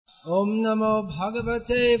Om Namo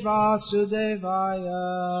Bhagavate Vasudevaya.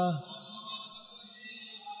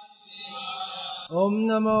 Om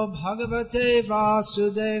Namo Bhagavate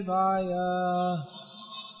Vasudevaya.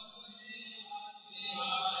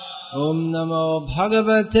 Om Namo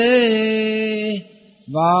Bhagavate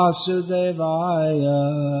Vasudevaya.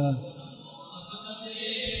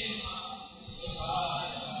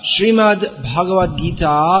 Srimad Bhagavad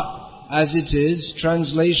Gita, as it is,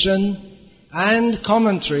 translation and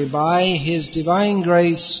commentary by His Divine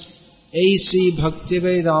Grace A.C.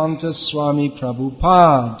 Bhaktivedanta Swami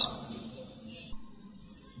Prabhupada.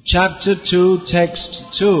 Chapter 2,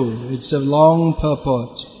 Text 2. It's a long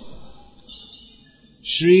purport.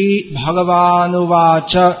 Shri Bhagavan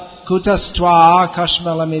Uvacha Kutastva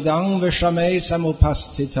Kashmalamidang Vishame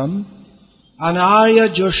Samupasthitam Anarya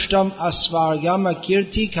Jushtam Asvaryam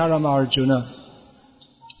Akirti Karam Arjuna.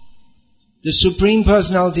 The Supreme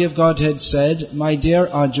Personality of Godhead said, My dear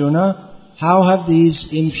Arjuna, how have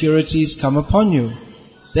these impurities come upon you?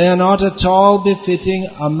 They are not at all befitting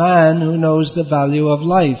a man who knows the value of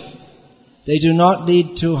life. They do not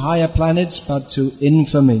lead to higher planets but to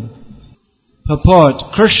infamy.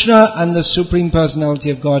 Purport. Krishna and the Supreme Personality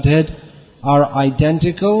of Godhead are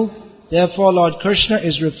identical. Therefore, Lord Krishna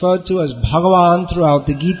is referred to as Bhagavan throughout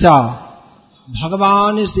the Gita.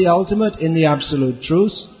 Bhagavan is the ultimate in the Absolute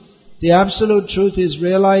Truth. The Absolute Truth is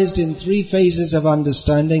realized in three phases of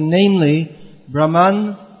understanding, namely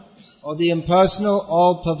Brahman, or the impersonal,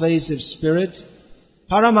 all-pervasive spirit,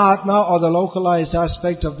 Paramatma, or the localized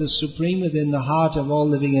aspect of the Supreme within the heart of all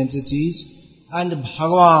living entities, and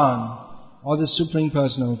Bhagavan, or the Supreme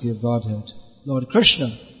Personality of Godhead, Lord Krishna.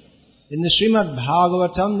 In the Srimad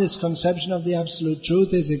Bhagavatam, this conception of the Absolute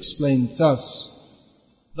Truth is explained thus.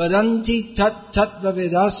 Vadanti tat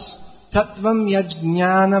tattvavidas tattvam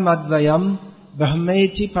yajñanam advayam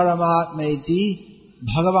brahmeti paramatmeti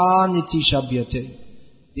bhagavaniti shabhyate.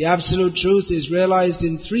 The Absolute Truth is realized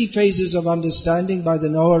in three phases of understanding by the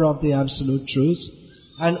knower of the Absolute Truth,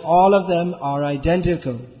 and all of them are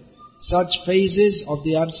identical. Such phases of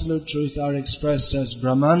the Absolute Truth are expressed as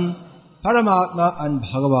Brahman, Paramatma and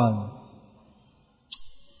Bhagavan.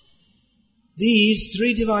 These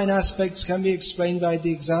three divine aspects can be explained by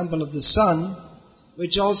the example of the sun,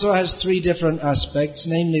 which also has three different aspects,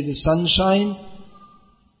 namely the sunshine,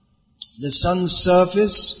 the sun's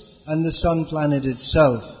surface, and the sun planet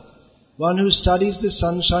itself. One who studies the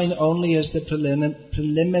sunshine only as the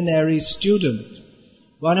preliminary student.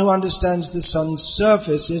 One who understands the sun's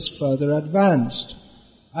surface is further advanced.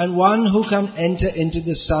 And one who can enter into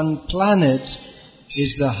the sun planet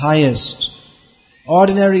is the highest.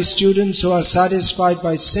 Ordinary students who are satisfied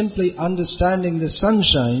by simply understanding the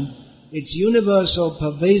sunshine, its universal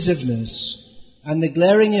pervasiveness, and the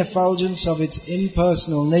glaring effulgence of its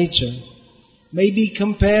impersonal nature, may be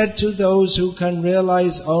compared to those who can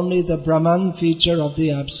realize only the Brahman feature of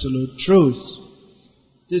the Absolute Truth.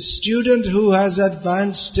 The student who has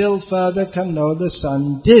advanced still further can know the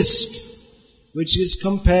sun disk, which is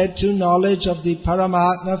compared to knowledge of the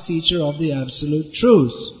Paramatma feature of the Absolute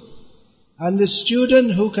Truth. And the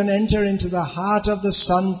student who can enter into the heart of the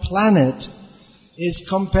sun planet is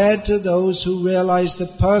compared to those who realize the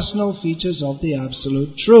personal features of the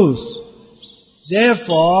Absolute Truth.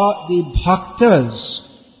 Therefore, the bhaktas,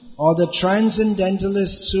 or the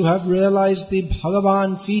transcendentalists who have realized the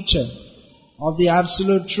Bhagavan feature of the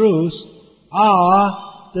Absolute Truth,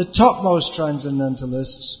 are the topmost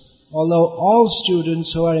transcendentalists, although all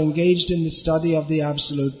students who are engaged in the study of the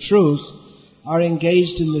Absolute Truth are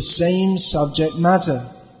engaged in the same subject matter.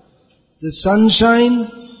 The sunshine,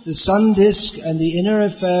 the sun disk, and the inner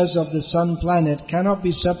affairs of the sun planet cannot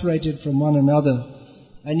be separated from one another,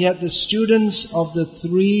 and yet the students of the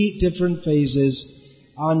three different phases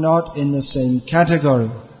are not in the same category.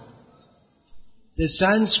 The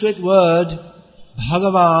Sanskrit word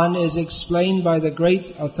Bhagavan is explained by the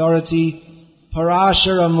great authority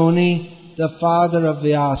Parashara Muni, the father of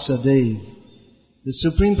Vyasadeva. The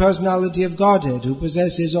Supreme Personality of Godhead, who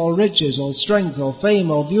possesses all riches, all strength, all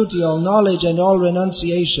fame, all beauty, all knowledge, and all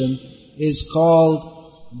renunciation, is called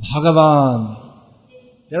Bhagavan.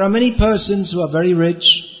 There are many persons who are very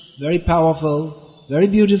rich, very powerful, very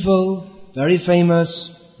beautiful, very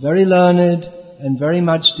famous, very learned, and very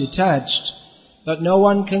much detached, but no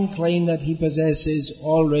one can claim that he possesses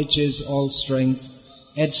all riches, all strength,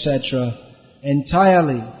 etc.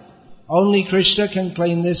 entirely. Only Krishna can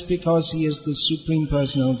claim this because he is the Supreme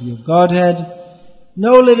Personality of Godhead.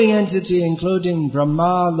 No living entity, including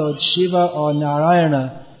Brahma, Lord Shiva or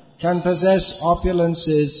Narayana, can possess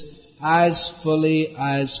opulences as fully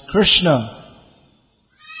as Krishna.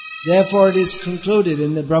 Therefore it is concluded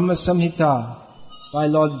in the Brahma Samhita by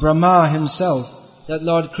Lord Brahma himself that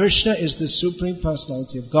Lord Krishna is the Supreme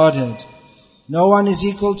Personality of Godhead. No one is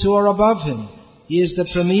equal to or above him. He is the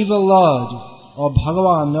primeval Lord, or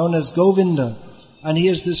Bhagavan, known as Govinda, and he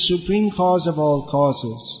is the supreme cause of all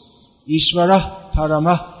causes. Ishvara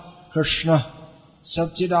Parama Krishna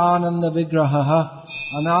Satchidananda Vigraha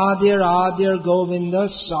Anadir Adir Govinda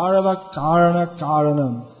Sarva Karana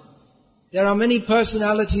Karanam. There are many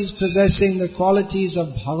personalities possessing the qualities of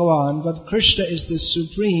Bhagavan, but Krishna is the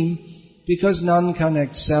supreme because none can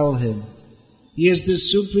excel him. He is the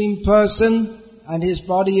supreme person and his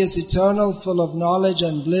body is eternal, full of knowledge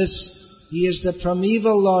and bliss. He is the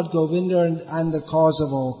primeval Lord Govinda and the cause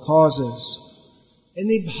of all causes. In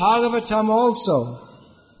the Bhagavatam also,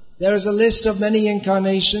 there is a list of many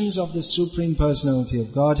incarnations of the Supreme Personality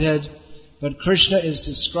of Godhead, but Krishna is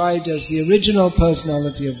described as the original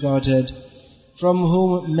personality of Godhead, from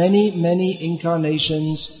whom many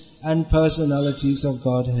incarnations and personalities of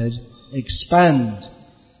Godhead expand.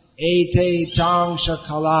 Ete tangsha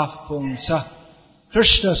kalaf pungsa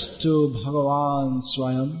Krishnastu Bhagavan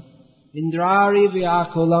Swayam Indrari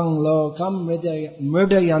vyakulang lokam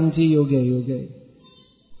mridayanti yuge yuge.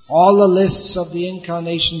 All the lists of the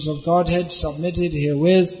incarnations of Godhead submitted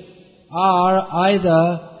herewith are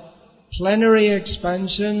either plenary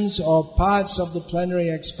expansions or parts of the plenary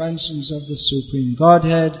expansions of the Supreme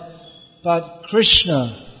Godhead, but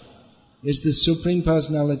Krishna is the Supreme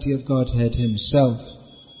Personality of Godhead himself.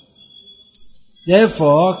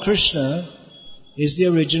 Therefore, Krishna is the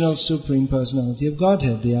original Supreme Personality of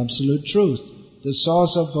Godhead, the Absolute Truth, the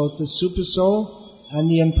source of both the Supersoul and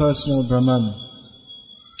the impersonal Brahman.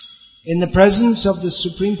 In the presence of the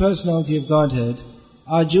Supreme Personality of Godhead,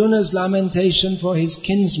 Arjuna's lamentation for his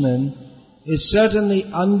kinsman is certainly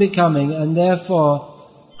unbecoming, and therefore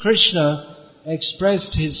Krishna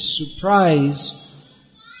expressed his surprise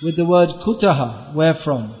with the word kutaha,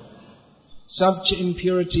 wherefrom. Such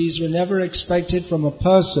impurities were never expected from a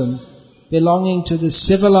person belonging to the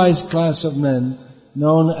civilized class of men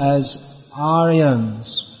known as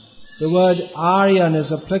Aryans. The word Aryan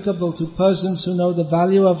is applicable to persons who know the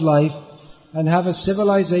value of life and have a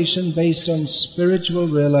civilization based on spiritual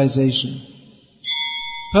realization.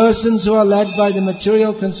 Persons who are led by the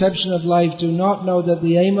material conception of life do not know that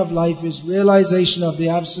the aim of life is realization of the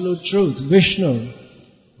Absolute Truth, Vishnu,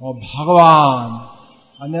 or Bhagavan,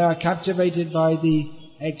 and they are captivated by the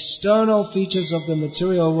external features of the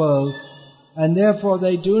material world, and therefore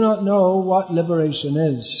they do not know what liberation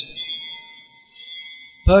is.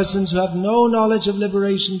 Persons who have no knowledge of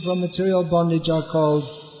liberation from material bondage are called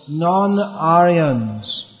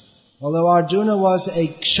non-Aryans. Although Arjuna was a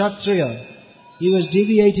Kshatriya, he was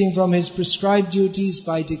deviating from his prescribed duties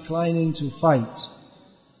by declining to fight.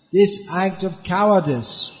 This act of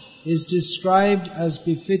cowardice is described as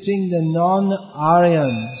befitting the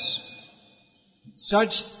non-Aryans.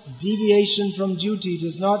 Such deviation from duty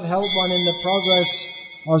does not help one in the progress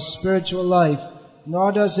of spiritual life,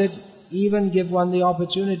 nor does it even give one the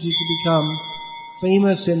opportunity to become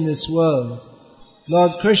famous in this world.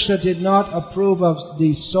 Lord Krishna did not approve of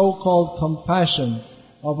the so-called compassion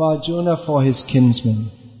of Arjuna for his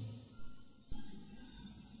kinsman.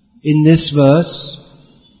 In this verse,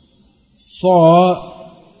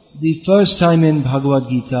 for the first time in Bhagavad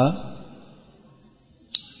Gita,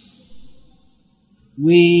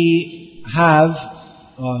 we have,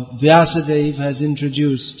 Vyasadeva has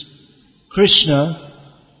introduced Krishna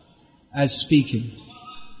as speaking.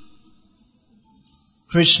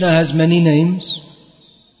 Krishna has many names.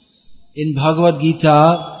 In Bhagavad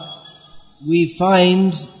Gita, we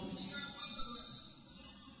find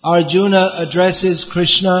Arjuna addresses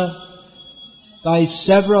Krishna by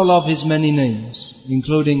several of his many names,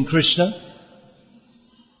 including Krishna,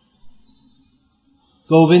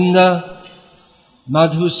 Govinda,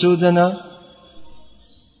 Madhusudana,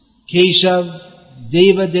 Keshav,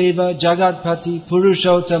 Devadeva, Jagatpati,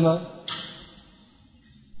 Purushottama.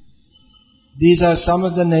 These are some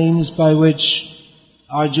of the names by which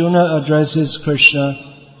Arjuna addresses Krishna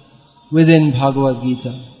within Bhagavad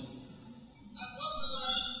Gita.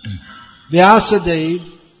 Vyasadeva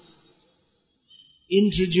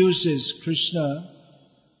introduces Krishna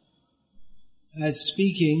as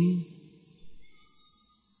speaking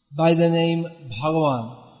by the name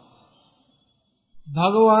Bhagavan.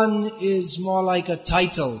 Bhagavan is more like a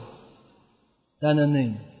title than a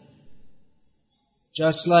name.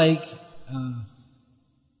 Just like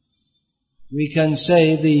we can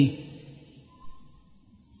say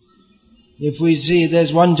if we see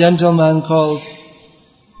there's one gentleman called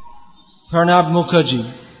Pranab Mukherjee.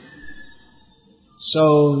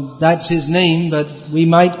 So that's his name, but we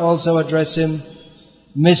might also address him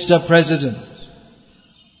Mr. President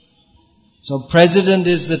So President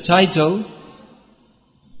is the title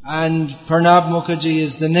and Pranab Mukherjee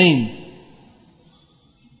is the name.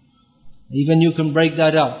 Even you can break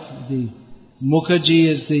that up. The Mukherjee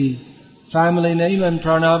is the family name and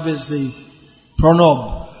Pranab is the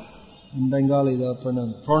Pranab. In Bengali they are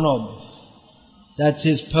pronounced Pranab. That's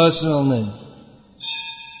his personal name.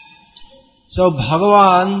 So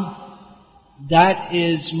Bhagavan, that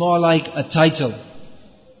is more like a title.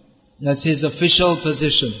 That's his official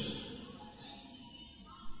position.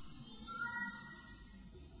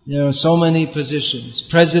 There are so many positions.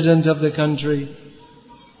 President of the country,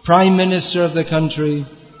 Prime Minister of the country,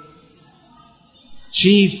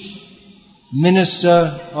 Chief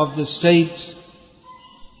Minister of the state,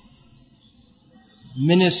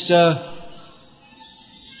 Minister,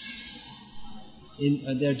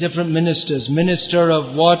 there are different ministers. Minister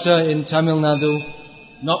of Water in Tamil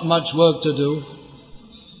Nadu, not much work to do.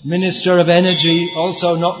 Minister of Energy,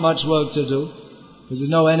 also not much work to do, because there's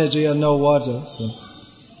no energy and no water, so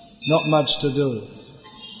not much to do.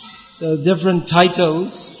 So different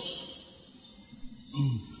titles.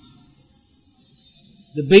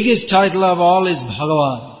 The biggest title of all is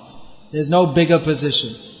Bhagavan. There's no bigger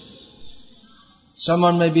position.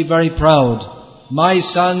 Someone may be very proud. My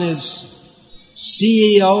son is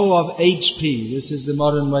CEO of HP. This is the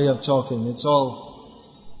modern way of talking. It's all,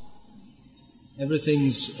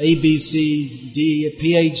 everything's A, B, C, D,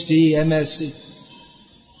 PhD, MSc.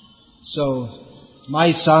 So,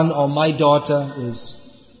 my son or my daughter is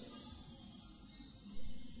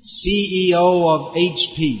CEO of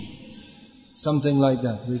HP. Something like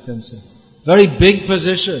that, we can say. Very big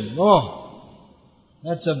position. Oh,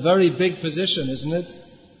 that's a very big position, isn't it?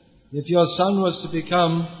 If your son was to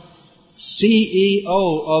become CEO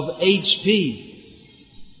of HP,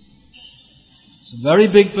 it's a very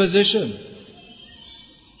big position.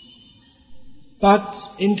 But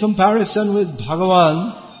in comparison with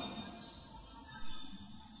Bhagavan,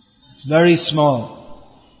 it's very small.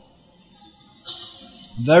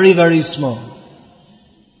 Very, very small.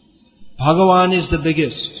 Bhagavan is the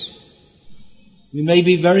biggest. We may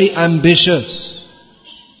be very ambitious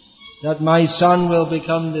that my son will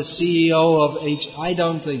become the CEO of HP.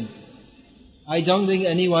 I don't think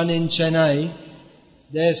anyone in Chennai,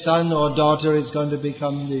 their son or daughter is going to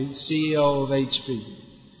become the CEO of HP.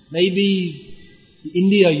 Maybe the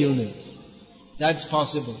India unit. That's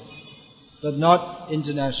possible. But not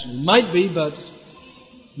internationally. Might be, but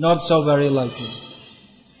not so very likely.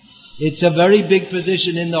 It's a very big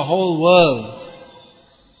position in the whole world.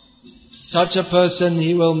 Such a person,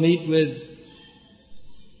 he will meet with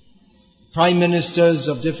prime ministers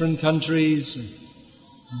of different countries.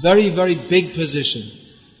 Very, very big position.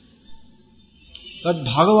 But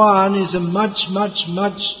Bhagavan is a much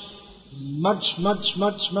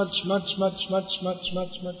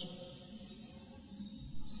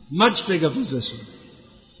bigger position.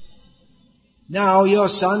 Now your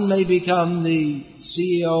son may become the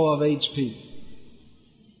CEO of HP.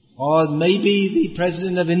 Or maybe the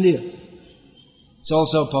President of India. It's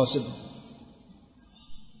also possible.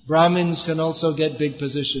 Brahmins can also get big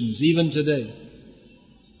positions, even today.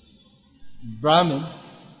 Brahmin,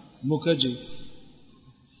 Mukherjee.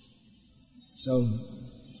 So,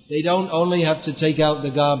 they don't only have to take out the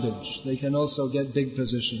garbage, they can also get big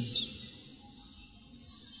positions.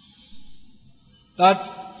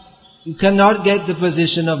 But you cannot get the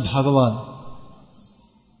position of Bhagavan.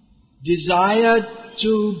 Desire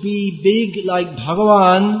to be big like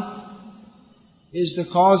Bhagavan is the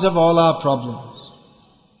cause of all our problems.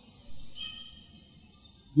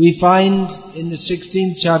 We find in the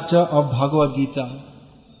 16th chapter of Bhagavad Gita,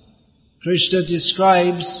 Krishna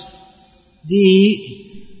describes the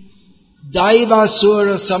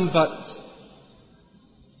Daivasura Sampat,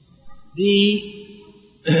 the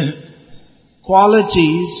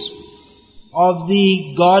qualities of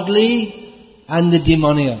the godly and the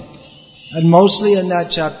demoniac. And mostly in that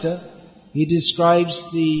chapter, he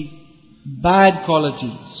describes the bad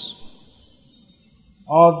qualities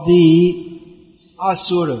of the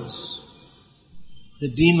asuras, the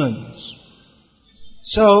demons.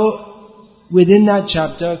 So, within that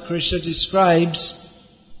chapter, Krishna describes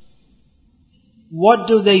what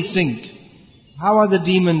do they think? How are the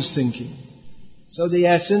demons thinking? So the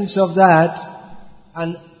essence of that,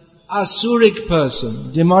 an asuric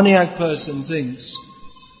person, demoniac person thinks,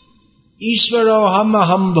 Ishvaro ham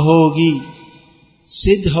aham bhogi,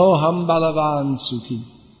 siddho ham balavan sukhi.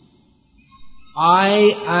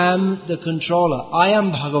 I am the controller. I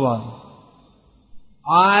am Bhagavan.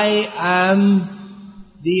 I am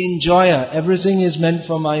the enjoyer. Everything is meant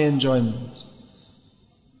for my enjoyment.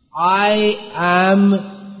 I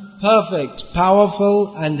am perfect,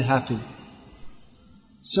 powerful and happy.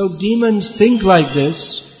 So demons think like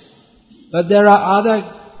this, but there are other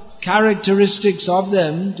characteristics of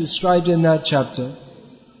them described in that chapter.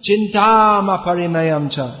 Chintam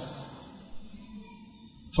aparimayam cha.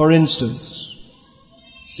 For instance,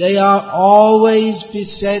 they are always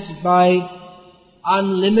beset by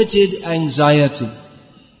unlimited anxiety.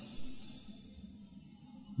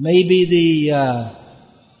 Maybe the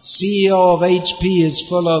CEO of HP is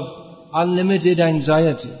full of unlimited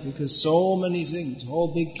anxiety because so many things,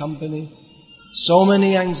 whole big company, so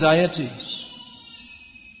many anxieties.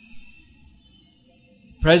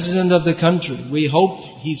 President of the country, we hope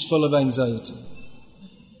he's full of anxiety.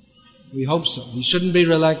 We hope so. He shouldn't be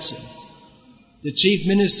relaxing. The chief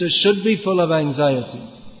minister should be full of anxiety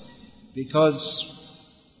because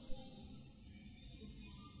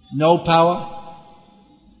no power,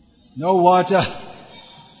 no water,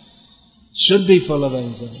 should be full of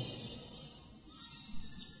anxiety.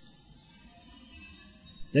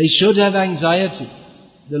 They should have anxiety.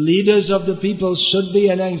 The leaders of the people should be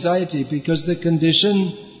in anxiety because the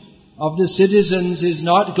condition of the citizens is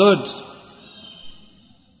not good.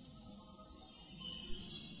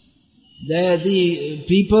 They're the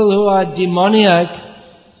people who are demoniac.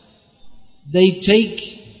 They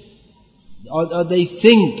take or they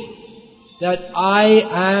think that I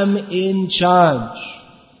am in charge.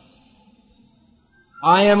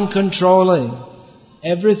 I am controlling.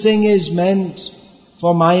 Everything is meant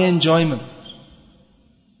for my enjoyment.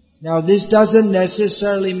 Now this doesn't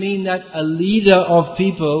necessarily mean that a leader of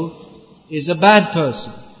people is a bad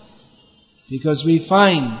person. Because we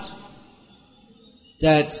find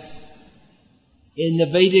that in the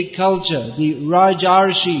Vedic culture, the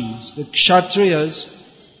Rajarshis, the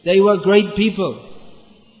Kshatriyas, they were great people.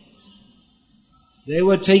 They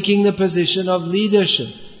were taking the position of leadership.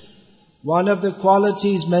 One of the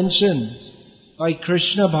qualities mentioned by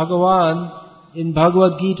Krishna Bhagavan in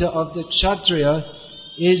Bhagavad Gita of the Kshatriya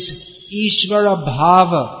is Ishvara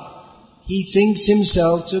Bhava. He thinks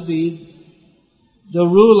himself to be the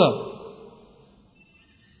ruler.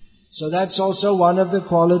 So that's also one of the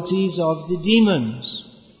qualities of the demons.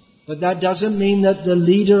 But that doesn't mean that the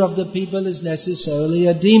leader of the people is necessarily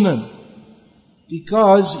a demon.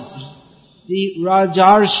 Because the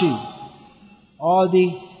Rajarshi or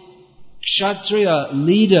the Kshatriya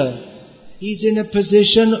leader, he's in a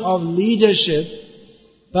position of leadership,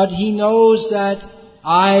 but he knows that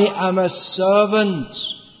I am a servant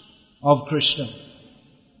of Krishna.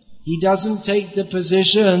 He doesn't take the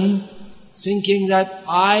position thinking that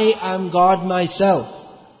I am God myself.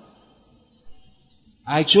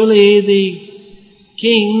 Actually, the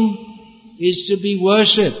king is to be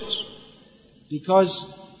worshipped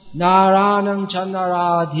because Naranam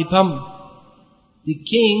Channaradhipam. The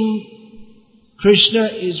king, Krishna,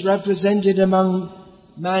 is represented among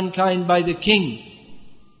mankind by the king.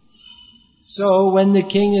 So when the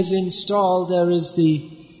king is installed, there is the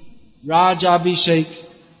Raj Abhishek.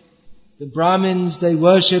 The Brahmins, they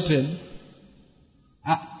worship him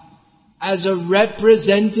as a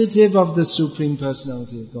representative of the Supreme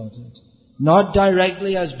Personality of Godhead. Not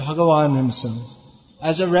directly as Bhagavan himself,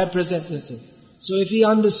 as a representative. So if he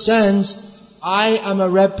understands, I am a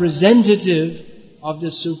representative of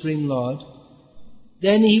the Supreme Lord,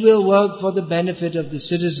 then he will work for the benefit of the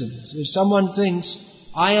citizens. If someone thinks,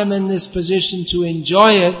 I am in this position to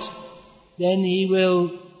enjoy it, then he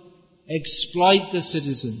will exploit the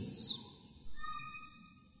citizens.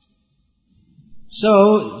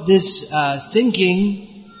 So this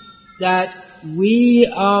thinking that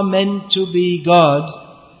we are meant to be God,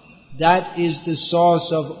 that is the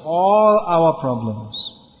source of all our problems.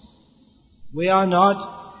 We are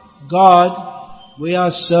not God, we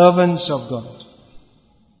are servants of God.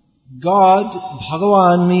 God,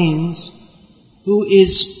 Bhagavan, means who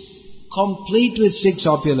is complete with six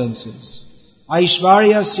opulences.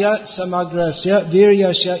 Aishvaryasya samagrasya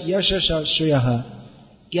viryasya yashasya shriyaha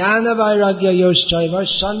jnana vairagya yoshchaiva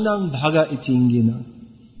shandang bhaga itingina.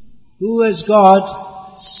 Who has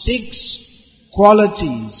got six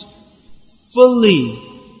qualities fully,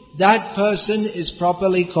 that person is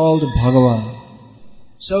properly called Bhagavan.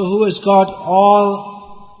 So who has got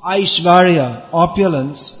all Aishvarya,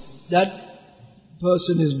 opulence, that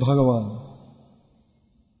person is Bhagavan.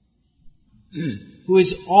 Who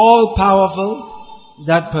is all powerful,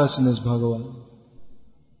 that person is Bhagavan.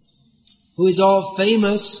 Who is all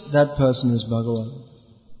famous, that person is Bhagavan.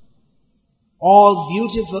 All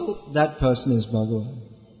beautiful, that person is Bhagavan.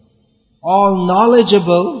 All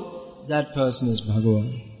knowledgeable, that person is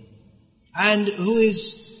Bhagavan. And who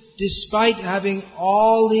is, despite having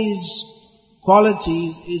all these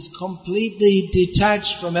qualities, is completely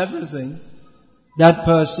detached from everything, that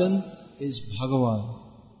person is Bhagavan.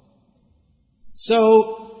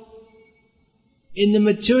 So, in the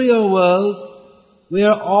material world, we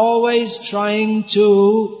are always trying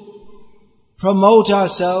to promote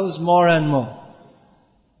ourselves more and more.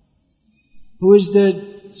 Who is the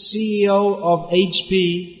CEO of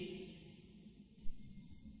HP,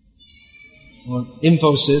 or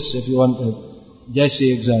Infosys, if you want a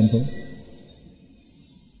guessy example?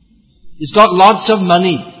 He's got lots of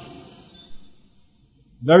money,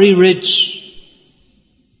 very rich,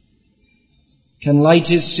 can light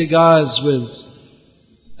his cigars with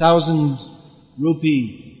 1,000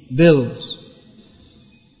 rupee bills.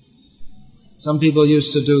 Some people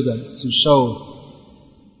used to do that to show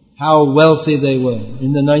how wealthy they were.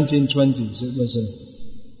 In the 1920s, it was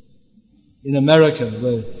in America,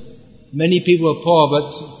 where many people were poor,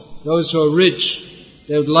 but those who were rich,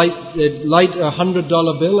 they'd light a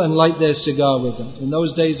 $100 bill and light their cigar with it. In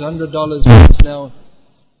those days, $100 was now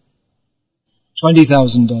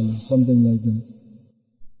 $20,000, something like that.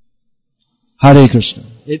 Hare Krishna.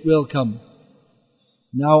 It will come.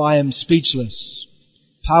 Now I am speechless,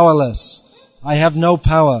 powerless. I have no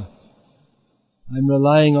power. I'm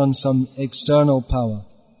relying on some external power.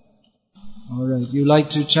 All right, you like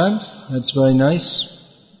to chant? That's very nice.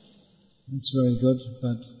 That's very good.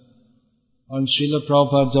 But on Srila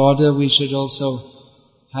Prabhupada's order, we should also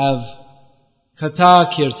have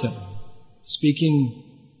Katha Kirtan, speaking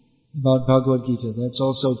about Bhagavad Gita. That's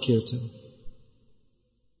also Kirtan.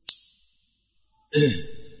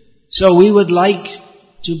 So we would like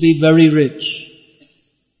to be very rich.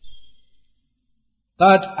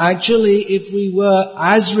 But actually, if we were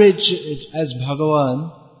as rich as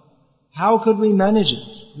Bhagavan, how could we manage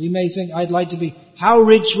it? We may think, I'd like to be. How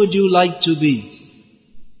rich would you like to be?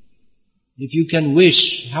 If you can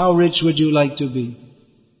wish, how rich would you like to be?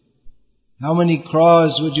 How many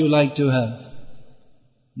crores would you like to have?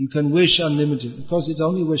 You can wish unlimited. Of course, it's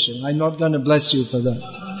only wishing. I'm not going to bless you for that.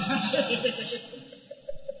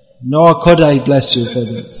 Nor could I bless you for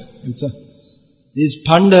that. These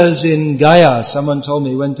pandas in Gaya, someone told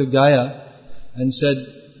me, went to Gaya and said,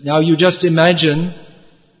 now you just imagine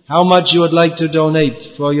how much you would like to donate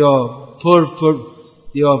for your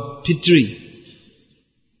your pitri.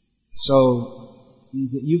 So,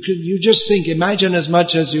 you just think, imagine as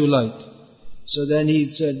much as you like. So then he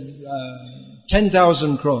said,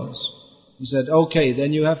 10,000 crores. He said, okay,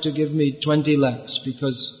 then you have to give me 20 lakhs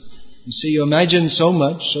because you see, you imagine so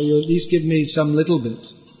much, so you at least give me some little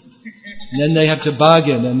bit. And then they had to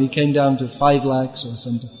bargain, and he came down to 5 lakhs or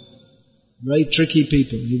something. Very tricky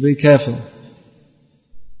people, you be careful.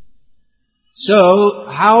 So,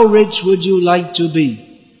 how rich would you like to be?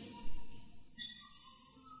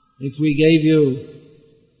 If we gave you,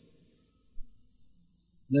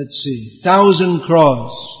 let's see, 1,000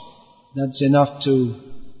 crores, that's enough to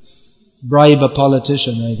bribe a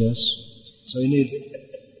politician, I guess. So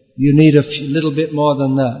you need a little bit more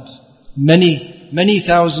than that. Many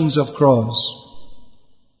thousands of crores.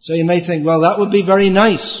 So you may think, well, that would be very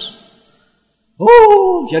nice.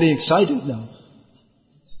 Oh, getting excited now.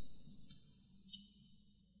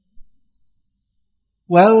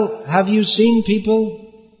 Well, have you seen people?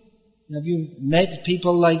 Have you met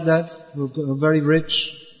people like that who are very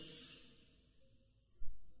rich?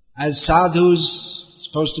 As sadhus,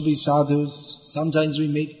 supposed to be sadhus, sometimes we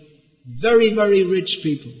meet very, very rich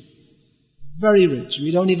people. Very rich.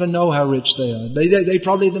 We don't even know how rich they are. They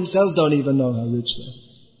probably themselves don't even know how rich they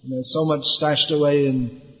are. There's so much stashed away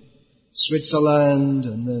in Switzerland,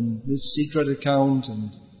 and then this secret account,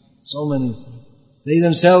 and so many things. They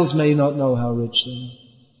themselves may not know how rich they are.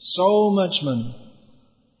 So much money.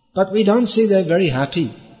 But we don't see they're very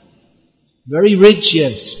happy. Very rich,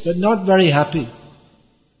 yes, but not very happy.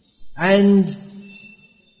 And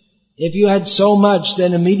if you had so much,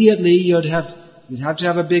 then immediately you'd have to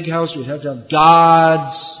have a big house, you'd have to have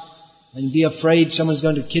guards, and be afraid someone's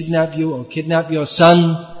going to kidnap you or kidnap your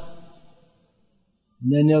son.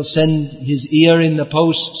 And then they'll send his ear in the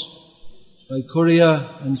post by courier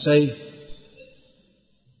and say,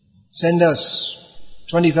 send us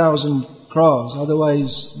 20,000 crores,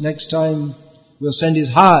 otherwise next time we'll send his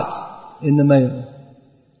heart in the mail.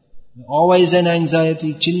 Always in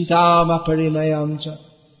anxiety, chinta maparimayamcha.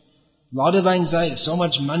 Lot of anxiety, so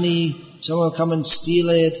much money, someone will come and steal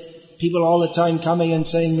it. People all the time coming and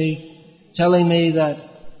telling me that,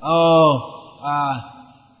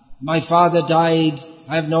 my father died,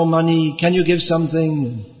 I have no money, can you give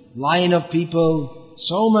something? Line of people,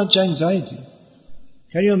 so much anxiety.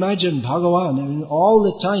 Can you imagine Bhagavan? I mean, all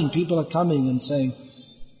the time people are coming and saying,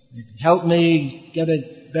 help me get a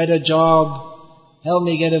better job, help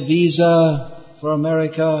me get a visa for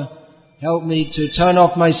America, help me to turn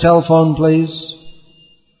off my cell phone, please.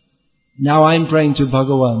 Now I'm praying to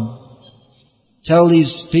Bhagavan. Tell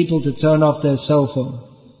these people to turn off their cell phone.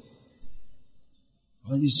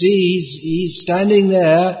 Well, you see, he's standing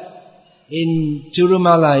there in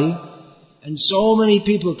Tirumalai, and so many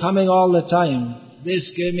people coming all the time.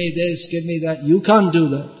 This, give me that. You can't do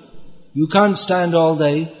that. You can't stand all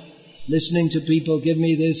day listening to people, give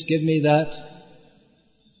me this, give me that.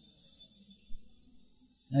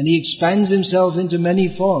 And he expands himself into many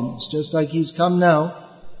forms, just like he's come now.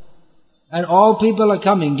 And all people are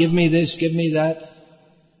coming, give me this, give me that.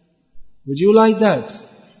 Would you like that?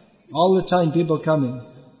 All the time people coming.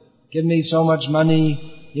 Give me so much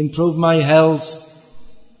money, improve my health,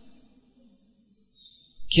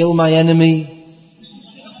 kill my enemy.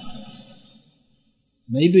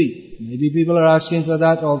 Maybe people are asking for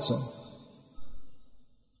that also.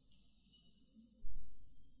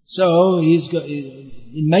 So it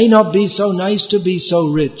may not be so nice to be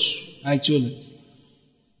so rich, actually.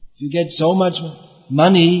 If you get so much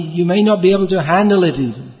money, you may not be able to handle it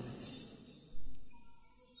even.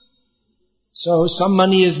 So some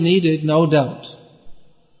money is needed, no doubt.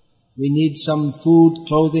 We need some food,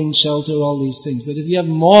 clothing, shelter, all these things. But if you have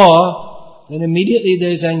more, then immediately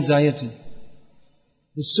there's anxiety.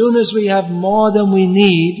 As soon as we have more than we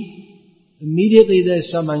need, immediately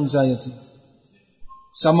there's some anxiety.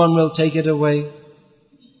 Someone will take it away.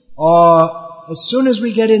 Or as soon as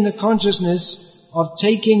we get in the consciousness of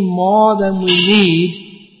taking more than we need,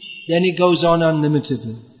 then it goes on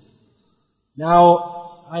unlimitedly.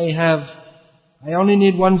 Now, I only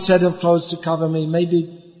need one set of clothes to cover me,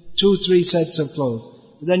 maybe 2-3 sets of clothes.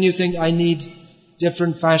 But then you think, I need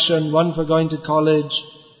different fashion, one for going to college,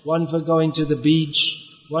 one for going to the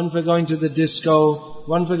beach, one for going to the disco,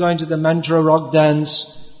 one for going to the mantra rock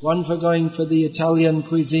dance, one for going for the Italian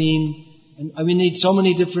cuisine. And we need so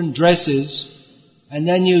many different dresses, and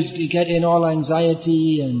then you get in all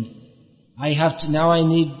anxiety, and I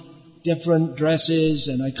need different dresses,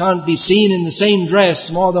 and I can't be seen in the same dress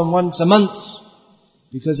more than once a month,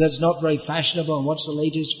 because that's not very fashionable, and what's the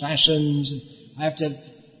latest fashions? I have to have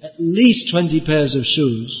at least 20 pairs of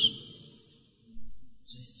shoes.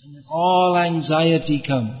 And then all anxiety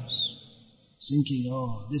comes, thinking,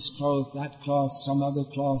 this cloth, that cloth, some other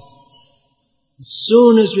cloth. As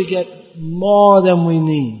soon as we get more than we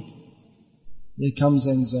need, there comes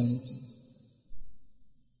anxiety.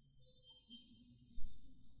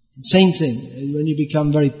 Same thing, when you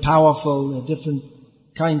become very powerful, there are different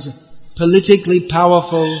kinds of politically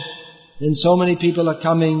powerful, then so many people are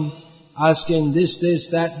coming, asking this,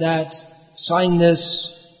 that, sign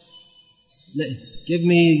this, give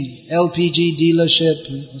me LPG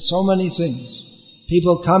dealership, so many things.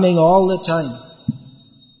 People coming all the time.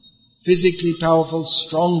 Physically powerful,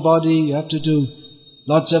 strong body, you have to do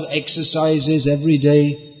lots of exercises every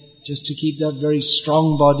day just to keep that very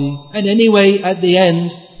strong body. And anyway, at the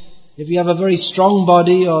end, if you have a very strong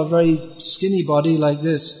body or a very skinny body like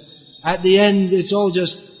this, at the end it's all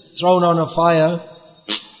just thrown on a fire,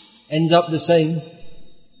 ends up the same.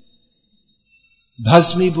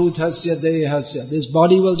 Bhasmi bhutasya dehasya. This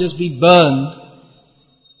body will just be burned.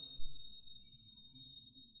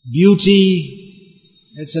 Beauty,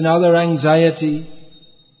 it's another anxiety.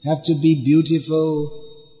 Have to be beautiful.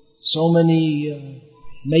 So many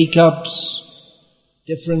makeups,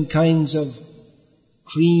 different kinds of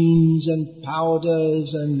creams and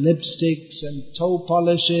powders and lipsticks and toe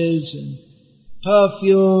polishes and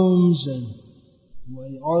perfumes, and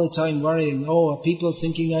all the time worrying, are people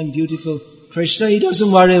thinking I'm beautiful? Krishna, he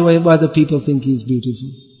doesn't worry whether people think he's beautiful.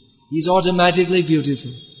 He's automatically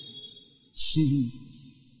beautiful.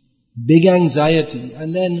 Big anxiety.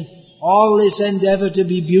 And then all this endeavor to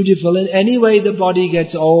be beautiful, and anyway the body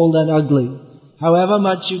gets old and ugly, however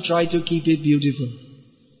much you try to keep it beautiful.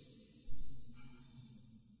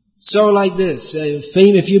 So like this,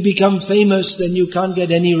 if you become famous, then you can't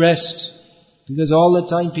get any rest, because all the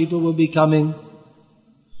time people will be coming.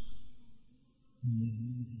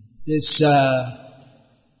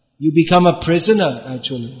 You become a prisoner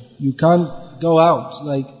actually. You can't go out.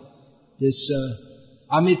 Like this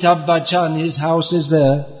Amitabh Bachchan, his house is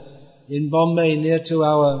there in Bombay near to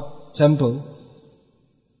our temple.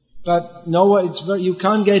 But you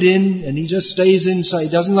can't get in, and he just stays inside. He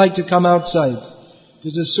doesn't like to come outside.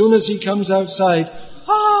 Because as soon as he comes outside,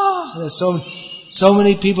 there's so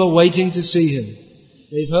many people waiting to see him.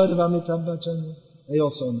 They've heard of Amitabh Bachchan? They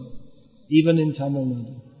also know. Even in Tamil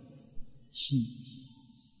Nadu.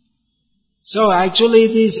 So actually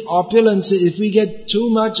these opulence, if we get too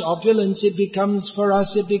much opulence, it becomes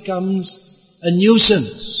a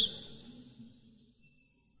nuisance.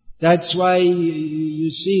 That's why you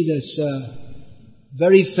see this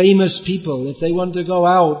very famous people, if they want to go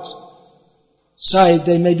out, outside,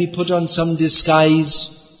 they maybe put on some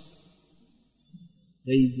disguise.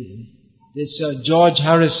 This George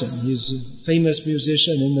Harrison, he's a famous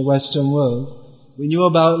musician in the Western world. We knew a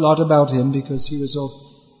lot about him because he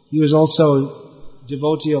was also a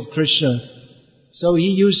devotee of Krishna. So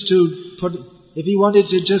he used to if he wanted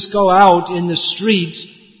to just go out in the street,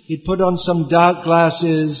 he'd put on some dark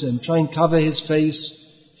glasses and try and cover his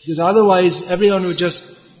face, because otherwise everyone would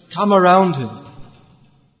just come around him.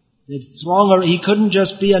 They'd throng. He couldn't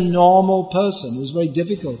just be a normal person. It was very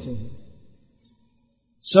difficult for him.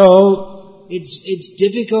 So it's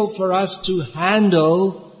difficult for us to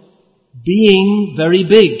handle being very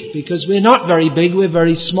big, because we're not very big, we're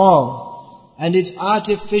very small. And it's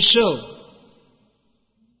artificial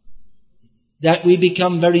that we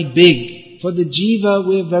become very big. For the jiva,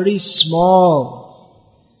 we're very small.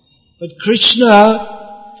 But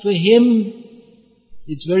Krishna, for him,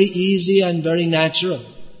 it's very easy and very natural,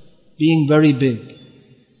 being very big.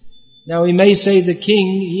 Now we may say the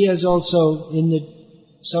king, he has also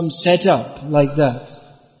some setup like that,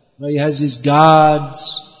 where he has his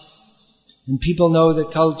guards, and people know the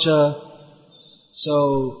culture,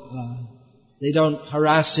 so they don't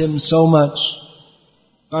harass him so much.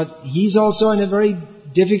 But he's also in a very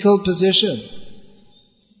difficult position,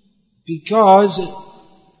 because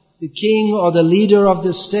the king or the leader of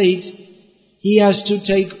the state, he has to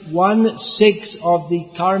take 1/6 of the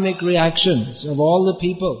karmic reactions of all the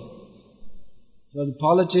people. So the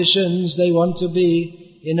politicians, they want to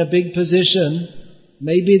be in a big position.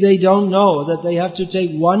 Maybe they don't know that they have to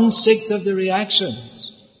take 1/6 of the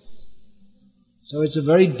reactions. So it's a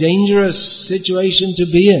very dangerous situation to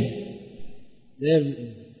be in.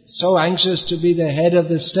 They're so anxious to be the head of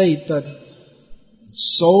the state, but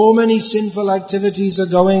so many sinful activities are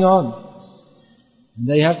going on.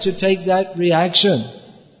 They have to take that reaction.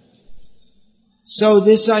 So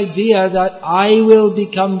this idea that I will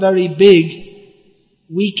become very big,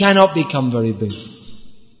 we cannot become very big.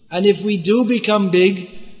 And if we do become big,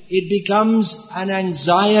 it becomes an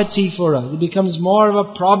anxiety for us. It becomes more of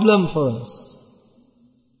a problem for us.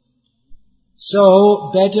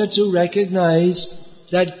 So, better to recognize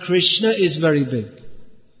that Krishna is very big.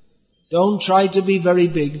 Don't try to be very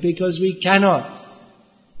big, because we cannot.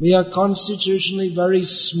 We are constitutionally very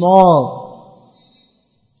small.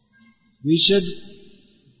 We should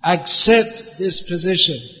accept this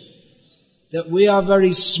position, that we are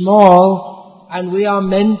very small and we are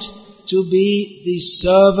meant to be the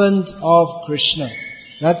servant of Krishna.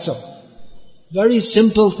 That's all. Very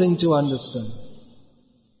simple thing to understand.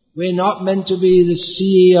 We're not meant to be the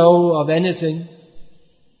CEO of anything.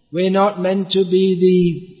 We're not meant to be the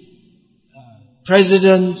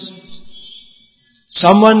president.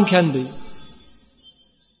 Someone can be.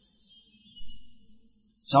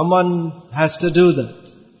 Someone has to do that.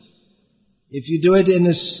 If you do it in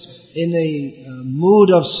a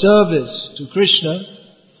mood of service to Krishna,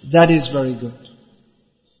 that is very good.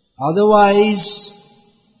 Otherwise,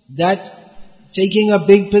 that taking a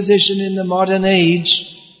big position in the modern age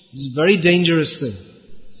is a very dangerous thing.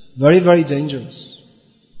 Very, very dangerous.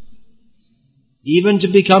 Even to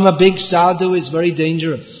become a big sadhu is very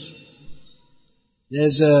dangerous.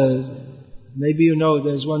 Maybe you know,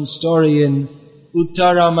 there's one story in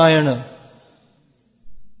Uttaramayana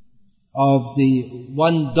of the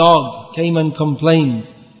one dog came and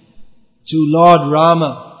complained to Lord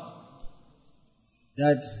Rama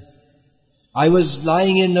that I was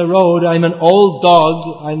lying in the road, I'm an old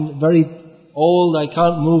dog, I'm very old, I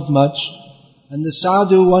can't move much, and the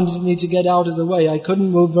sadhu wanted me to get out of the way. I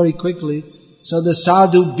couldn't move very quickly, so the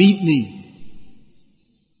sadhu beat me.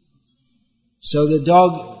 So the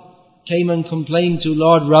dog came and complained to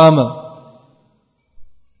Lord Rama.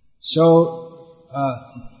 So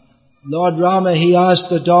Lord Rama, he asked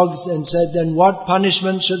the dog and said, then what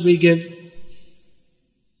punishment should we give?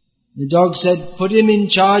 The dog said, put him in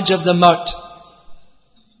charge of the mutt.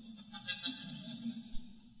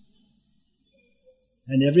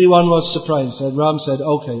 And everyone was surprised. So Ram said,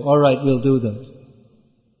 okay, alright, we'll do that.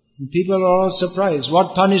 And people are all surprised.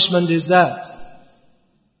 What punishment is that?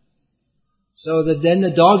 So that then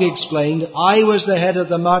the dog explained, I was the head of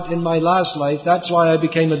the mutt in my last life, that's why I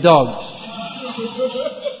became a dog.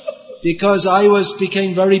 Because I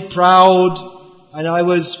became very proud, and I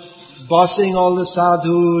was bossing all the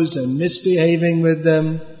sadhus and misbehaving with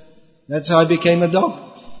them. That's how I became a dog.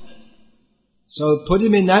 So put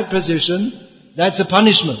him in that position, that's a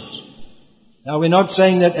punishment. Now we're not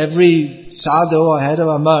saying that every sadhu or head of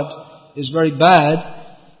a mutt is very bad,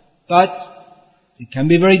 but it can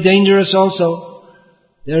be very dangerous also.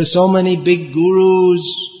 There are so many big gurus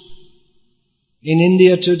in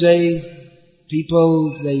India today.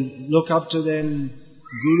 people, they look up to them,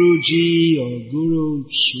 Guruji or Guru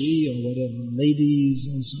Shri or whatever, ladies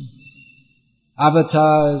also,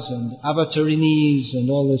 avatars and avatarinis and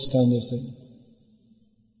all this kind of thing.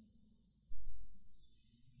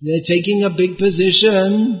 They're taking a big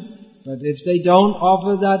position, but if they don't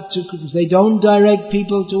offer that if they don't direct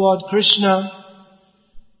people toward Krishna,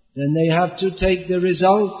 then they have to take the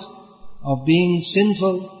result of being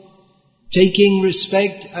sinful, taking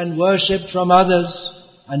respect and worship from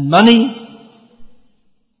others and money,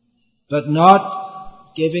 but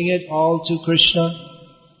not giving it all to Krishna.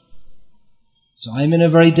 So I'm in a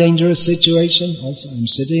very dangerous situation also. I'm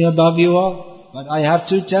sitting above you all, but I have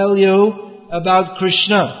to tell you about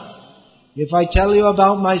Krishna. If I tell you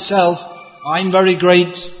about myself, I'm very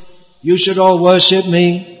great, you should all worship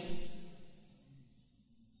me.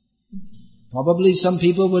 Probably some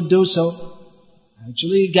people would do so.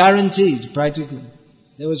 Actually guaranteed, practically.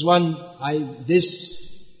 There was this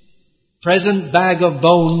present bag of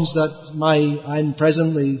bones that I'm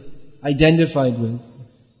presently identified with.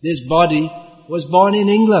 This body was born in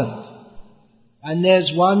England. And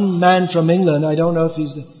there's one man from England, I don't know if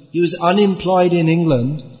he was unemployed in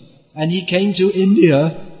England, and he came to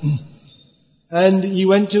India, and he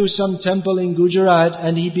went to some temple in Gujarat,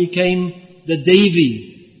 and he became the Devi.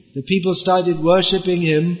 The people started worshipping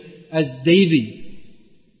him as Devi.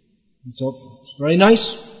 So, it's very nice.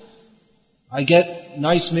 I get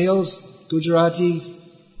nice meals. Gujarati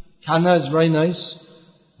khana is very nice.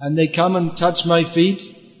 And they come and touch my feet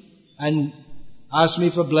and ask me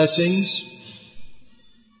for blessings.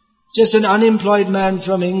 Just an unemployed man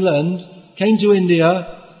from England came to India,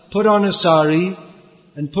 put on a sari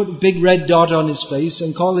and put a big red dot on his face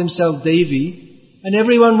and called himself Devi, and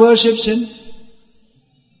everyone worships him.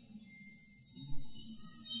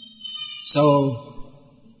 So,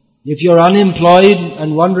 if you're unemployed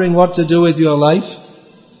and wondering what to do with your life,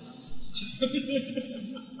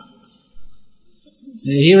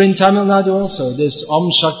 here in Tamil Nadu also, there's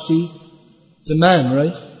Om Shakti. It's a man,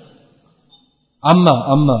 right?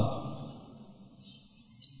 Amma.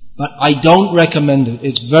 But I don't recommend it.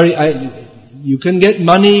 It's you can get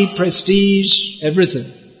money, prestige, everything.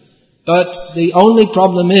 But the only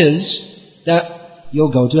problem is that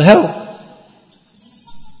you'll go to hell.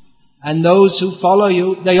 And those who follow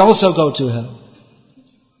you, they also go to hell.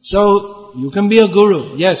 So, you can be a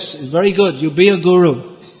guru. Yes, very good. You be a guru.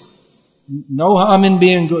 No harm in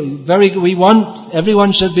being guru.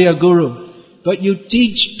 Everyone should be a guru. But you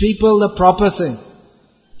teach people the proper thing.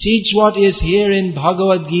 Teach what is here in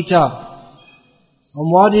Bhagavad Gita.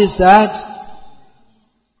 And what is that?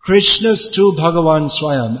 Krishna's true Bhagavan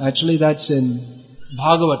Swayam. Actually that's in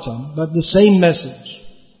Bhagavatam. But the same message.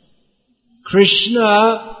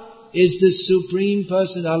 Krishna is the Supreme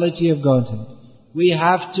Personality of Godhead. We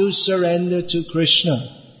have to surrender to Krishna.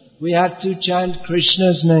 We have to chant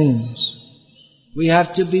Krishna's names. We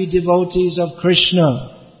have to be devotees of Krishna.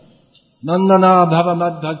 Nandana bhava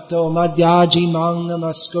mad bhakto madhyaji mang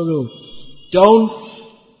namaskuru. Don't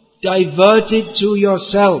divert it to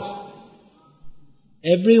yourself.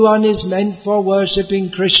 Everyone is meant for worshipping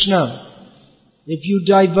Krishna. If you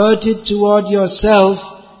divert it toward yourself,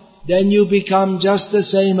 then you become just the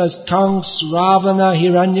same as Kansa, Ravana,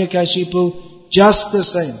 Hiranyakashipu, just the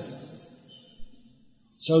same.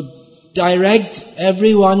 So direct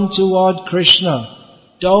everyone toward Krishna.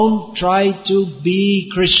 Don't try to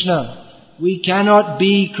be Krishna. We cannot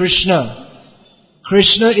be Krishna.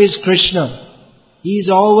 Krishna is Krishna. He's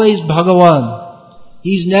always Bhagavan.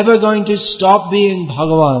 He's never going to stop being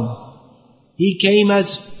Bhagavan. He came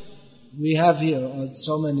as, we have here,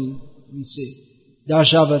 so many we see.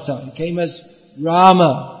 Dashavata. He came as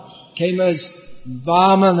Rama. Came as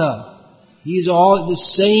Vamana. He's all the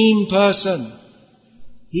same person.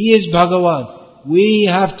 He is Bhagavan. We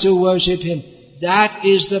have to worship Him. That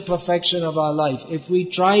is the perfection of our life. If we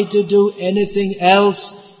try to do anything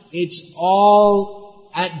else, it's all,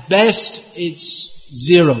 at best, it's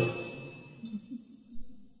zero.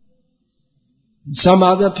 Some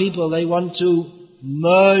other people, they want to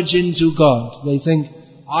merge into God. They think,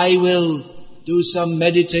 I will do some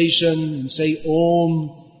meditation and say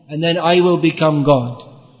Om, and then I will become God.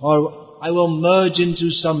 Or I will merge into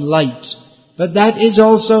some light. But that is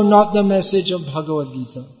also not the message of Bhagavad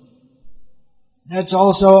Gita. That's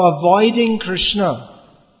also avoiding Krishna.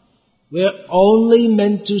 We're only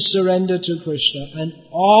meant to surrender to Krishna. And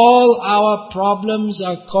all our problems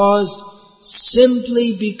are caused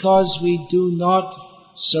simply because we do not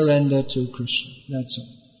surrender to Krishna. That's all.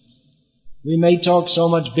 We may talk so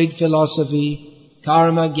much big philosophy,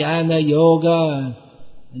 karma, jnana, yoga.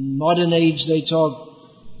 In modern age they talk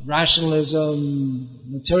rationalism,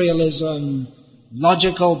 materialism,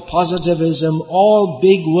 logical positivism, all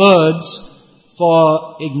big words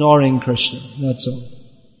for ignoring Krishna. That's all.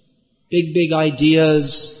 Big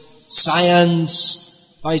ideas,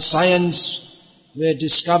 science. By science, we're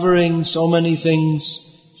discovering so many things.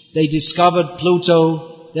 They discovered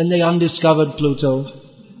Pluto, then they undiscovered Pluto.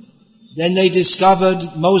 Then they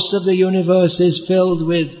discovered most of the universe is filled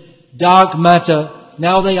with dark matter.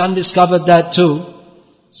 Now they undiscovered that too.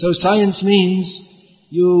 So science means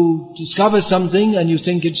you discover something and you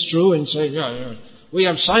think it's true and say, yeah, we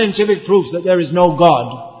have scientific proof that there is no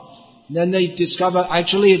God. And then they discover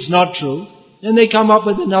actually it's not true. Then they come up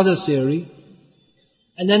with another theory.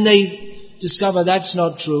 And then they discover that's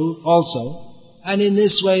not true also. And in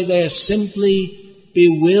this way they are simply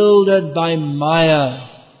bewildered by Maya.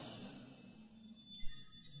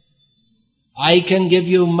 I can give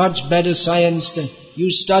you much better science than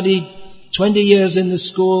you studied 20 years in the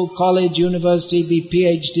school, college, university, be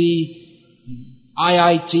PhD,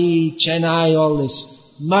 IIT, Chennai, all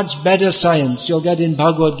this. Much better science you'll get in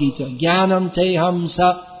Bhagavad Gita. Jnanam te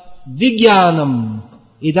hamsa vijnanam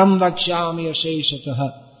idam vakshyami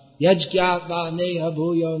asheshataha yajgyatva neha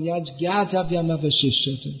bhuyo yajgyatavyam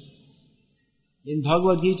avashishyata. In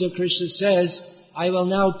Bhagavad Gita, Krishna says, I will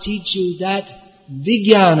now teach you that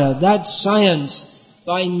vijnana, that science,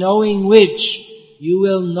 by knowing which you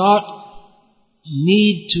will not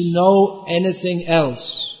need to know anything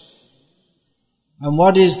else. And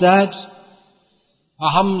what is that?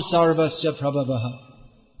 Aham sarvasya prabhavaha.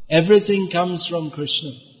 Everything comes from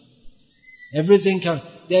Krishna. Everything comes.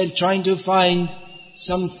 They're trying to find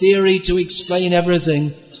some theory to explain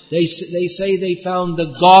everything. They say they found the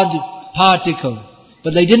God particle,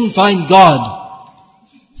 but they didn't find God.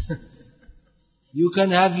 You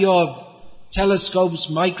can have your telescopes,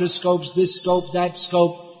 microscopes, this scope, that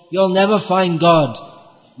scope. You'll never find God.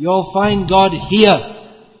 You'll find God here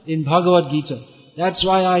in Bhagavad Gita. That's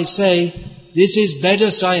why I say this is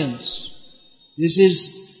better science. This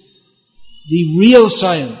is the real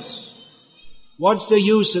science. What's the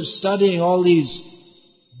use of studying all these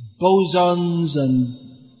bosons and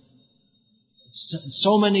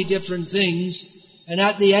so many different things, and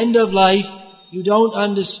at the end of life you don't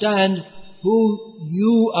understand who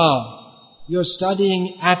you are. You're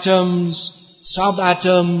studying atoms,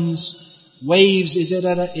 subatoms, waves. Is it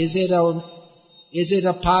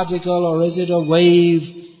a particle or is it a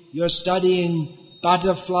wave? You're studying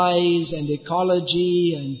butterflies and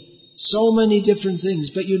ecology and so many different things,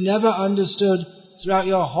 but you never understood throughout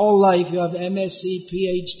your whole life. You have MSc,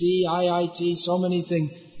 PhD, IIT, so many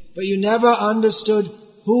things, but you never understood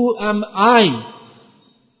who am I?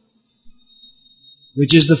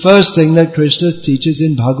 Which is the first thing that Krishna teaches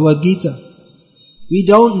in Bhagavad Gita. We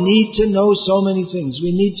don't need to know so many things.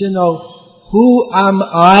 We need to know who am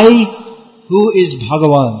I, who is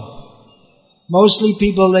Bhagavan. Mostly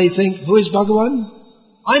people, they think, who is Bhagavan?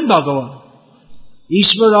 I'm Bhagavan.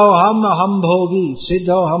 Ishvaro ham aham bhogi,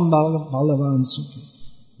 siddho ham balavan sukhi.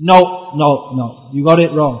 No. You got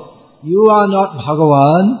it wrong. You are not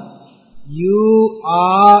Bhagavan. You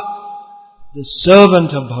are the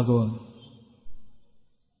servant of Bhagavan.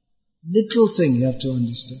 Little thing you have to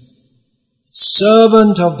understand.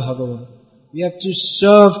 Servant of Bhagavan. We have to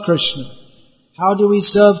serve Krishna. How do we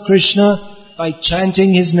serve Krishna? By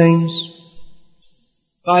chanting His names.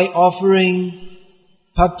 By offering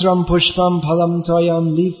patram, pushpam, phalam,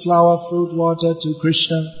 toyam, leaf, flower, fruit, water to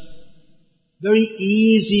Krishna. Very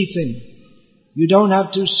easy thing. You don't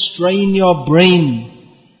have to strain your brain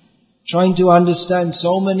trying to understand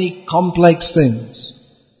so many complex things.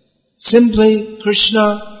 Simply,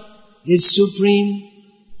 Krishna is supreme.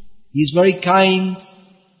 He's very kind.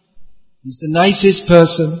 He's the nicest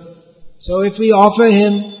person. So if we offer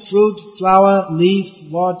Him fruit, flower,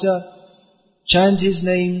 leaf, water, chant His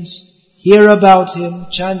names, hear about Him,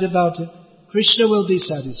 chant about Him, Krishna will be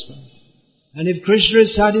satisfied. And if Krishna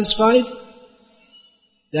is satisfied,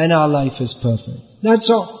 then our life is perfect. That's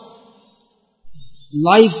all.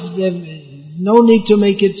 Life, there's no need to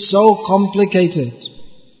make it so complicated.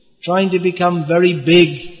 Trying to become very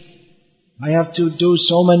big. I have to do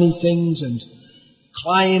so many things and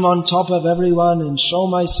climb on top of everyone and show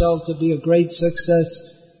myself to be a great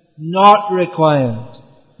success. Not required.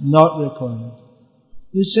 Not required.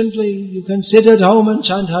 You can sit at home and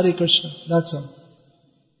chant Hare Krishna. That's all.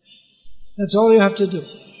 That's all you have to do.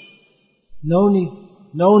 No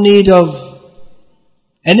need of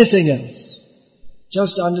anything else.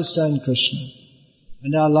 Just understand Krishna.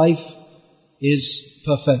 And our life is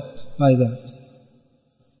perfect by that.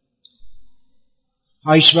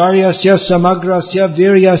 Aishvaryasya samagrasya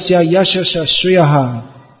viryasya yashasya shriyaha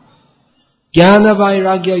jnana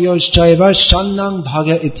vairagya yoshchaiva shannang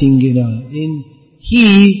bhaga itingina. In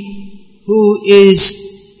He who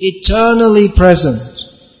is eternally present,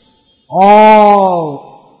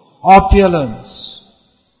 all opulence,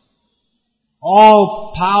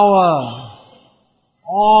 all power,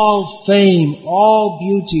 all fame, all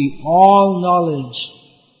beauty, all knowledge,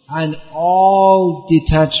 and all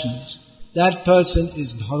detachment. That person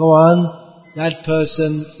is Bhagavan, that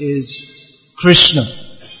person is Krishna.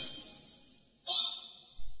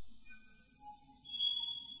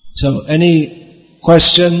 So, any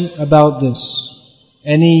question about this?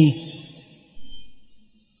 Any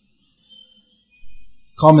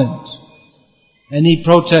comment? Any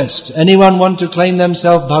protest? Anyone want to claim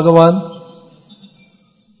themselves Bhagavan?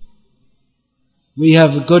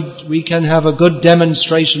 We can have a good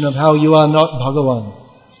demonstration of how you are not Bhagavan.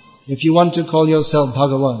 If you want to call yourself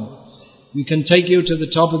Bhagavan, we can take you to the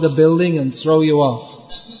top of the building and throw you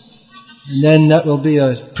off. And then that will be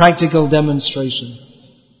a practical demonstration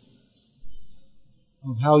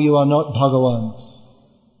of how you are not Bhagavan.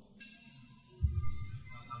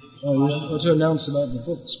 Oh, you want to announce about the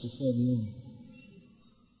books before the end.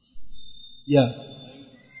 Yeah.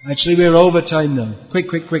 Actually, we're over time now. Quick.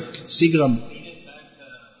 Sigram.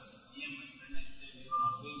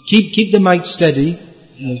 Keep the mic steady.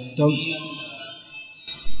 Don't.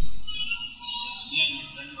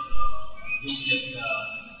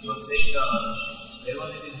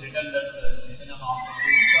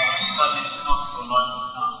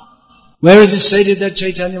 Where is it stated that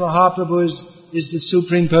Chaitanya Mahaprabhu is the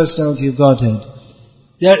Supreme Personality of Godhead?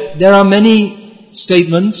 There are many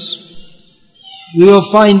statements. We will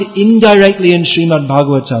find indirectly in Srimad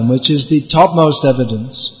Bhagavatam, which is the topmost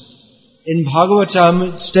evidence. In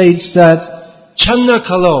Bhagavatam it states that Channa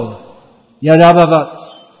Kalo Yadabhavat,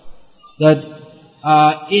 that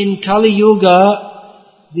in Kali Yuga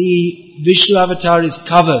the Vishnu avatar is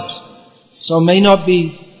covered, so may not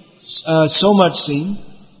be so much seen.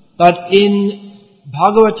 But in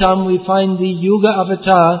Bhagavatam we find the Yuga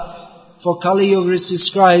avatar for Kali Yuga is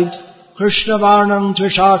described Krishna Varnam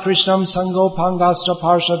Tvisha Krishnam Sango Pangastra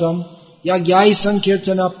Parshadam Yagyai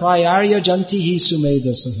Sankirtana Prayarya Jantihi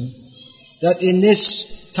Sumedasaha. That in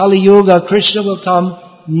this Kali Yuga Krishna will come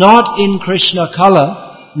not in Krishna color,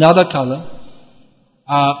 another color,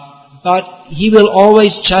 but he will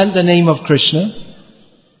always chant the name of Krishna,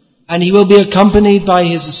 and he will be accompanied by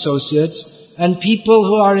his associates. And people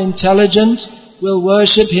who are intelligent will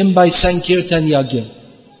worship him by Sankirtan Yagya.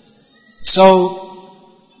 So,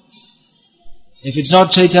 if it's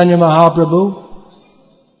not Chaitanya Mahaprabhu,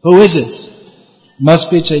 who is it?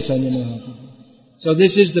 Must be Chaitanya Mahaprabhu. So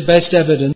this is the best evidence.